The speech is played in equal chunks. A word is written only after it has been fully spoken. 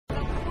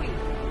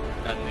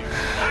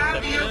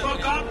Have you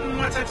forgotten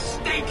what's at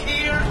stake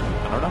here?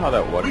 I don't know how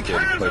that one kid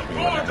pushed me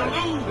when I had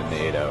the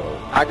NATO.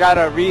 I got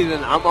a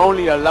reason. I'm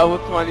only a level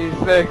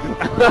 26.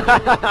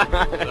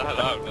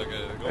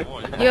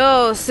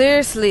 Yo,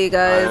 seriously,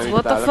 guys,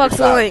 what the fuck's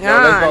going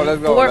on?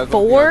 Let's go.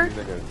 4-4?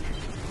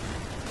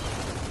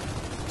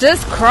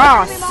 Just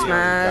cross,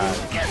 man.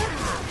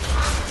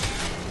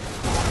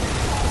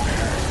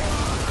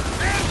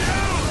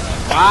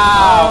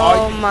 Wow,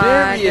 oh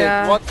my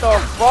god. What the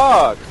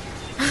fuck?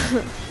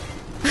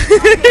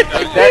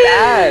 Dead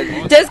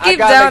ass. Just keep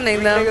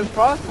downing them. them. Me,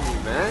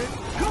 man.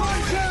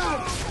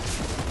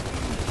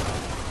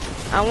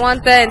 I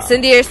want that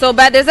incendiary so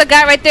bad. There's a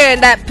guy right there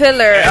in that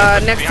pillar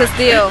next to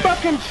Steel. He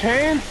fucking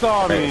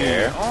chainsaw me.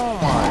 Here. Oh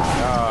my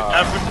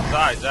god. Push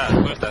the side,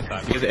 push that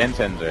side. He's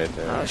incense right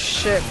there. Oh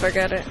shit,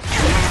 forget it.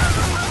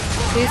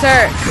 He's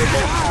hurt.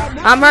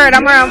 I'm hurt,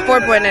 I'm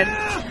 4-pointed.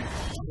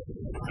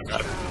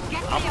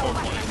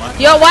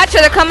 Yo, watch it,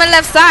 they're coming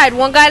left side.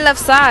 One guy left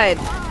side.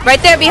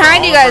 Right there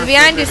behind you guys,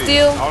 behind you,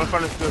 Steel. All in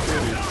front of Steel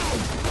City.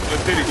 Steel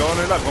City, go on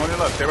your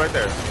left, Stay right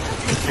there.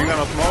 You got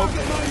no smoke?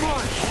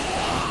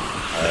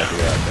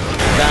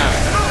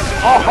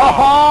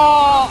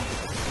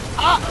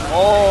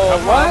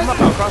 Oh, what?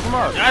 Cross him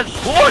up. That's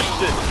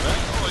bullshit, man.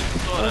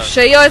 Oh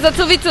shit, yo, it's a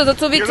 2v2, it's a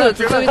 2v2, it's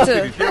a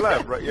 2v2.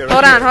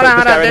 Hold on,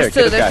 there's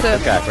two.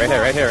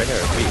 Right here.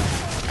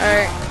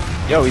 Alright.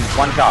 Yo, he's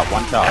one shot.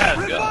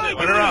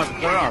 Put around.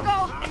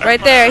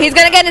 Right there. He's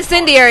gonna get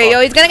incendiary, yo.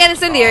 He's gonna get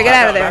incendiary. Get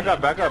out of there.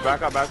 Back up.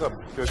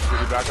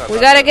 We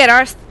gotta get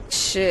our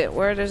shit.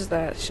 Where is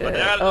that shit?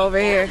 Over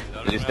here.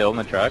 Is he still in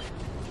the truck?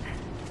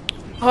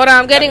 Hold on,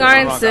 I'm getting our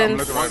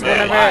incense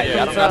whenever it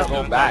comes up.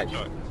 Go back.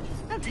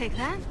 I'll take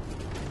that.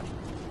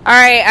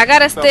 Alright, I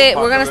gotta stay.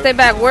 We're gonna stay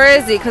back. Where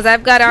is he? Because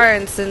I've got our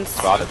incense.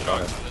 Got it.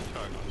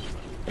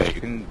 Hey,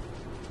 you can.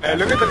 Hey,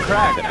 look at the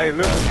crack. Hey,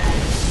 look.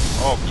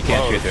 Oh, you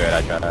can't shoot through it.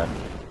 I tried.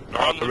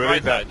 On the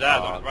right side, Dad,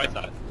 on the right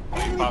side.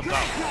 He pops out.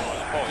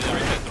 Oh, yeah,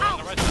 right there. On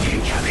the right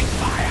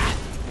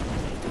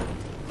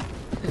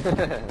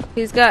side.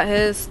 He's got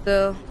his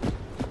still.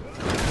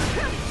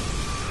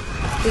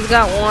 He's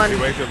got one. He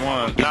wasted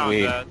one. Down,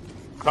 Dad.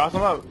 Cross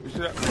him up. You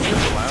should have the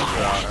lance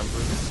out,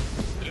 Emperor.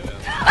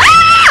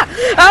 Ah!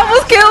 I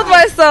almost killed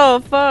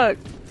myself. Fuck.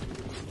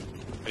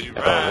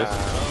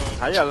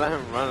 How y'all let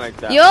him run like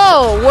that?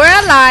 Yo,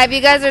 we're alive.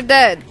 You guys are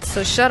dead.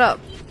 So shut up.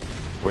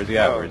 Where's he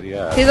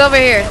at? He's over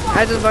here.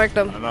 I just marked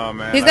him. I know,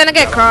 man. He's gonna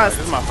get crossed.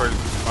 This is my first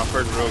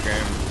real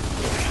game.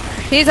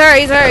 He's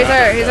hurt.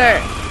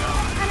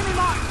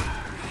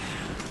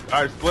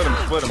 Alright, split him.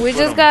 We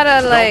just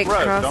gotta like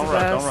cross his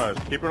ass. Don't rush.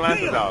 Keep your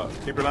lances out.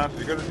 You're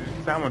gonna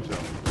sandwich him.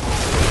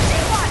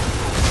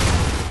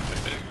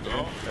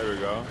 There we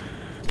go.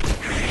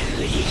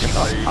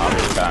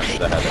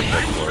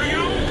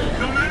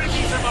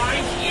 Humanity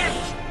survives yet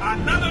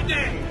another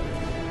day.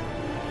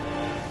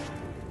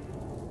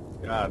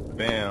 God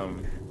damn.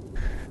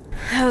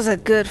 That was a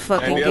good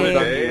fucking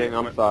game.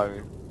 I'm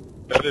sorry.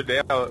 The other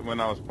day when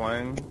I was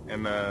playing,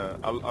 and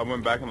I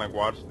went back and like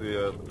watched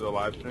the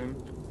live stream,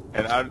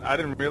 and I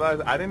didn't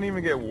realize I didn't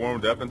even get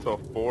warmed up until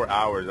 4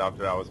 hours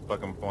after I was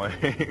fucking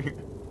playing.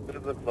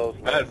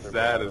 That's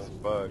sad as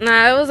fuck.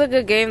 Nah, it was a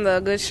good game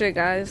though. Good shit,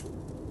 guys.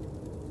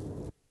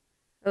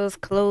 It was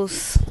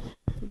close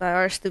by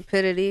our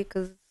stupidity,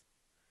 cause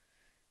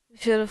we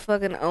should have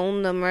fucking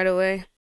owned them right away.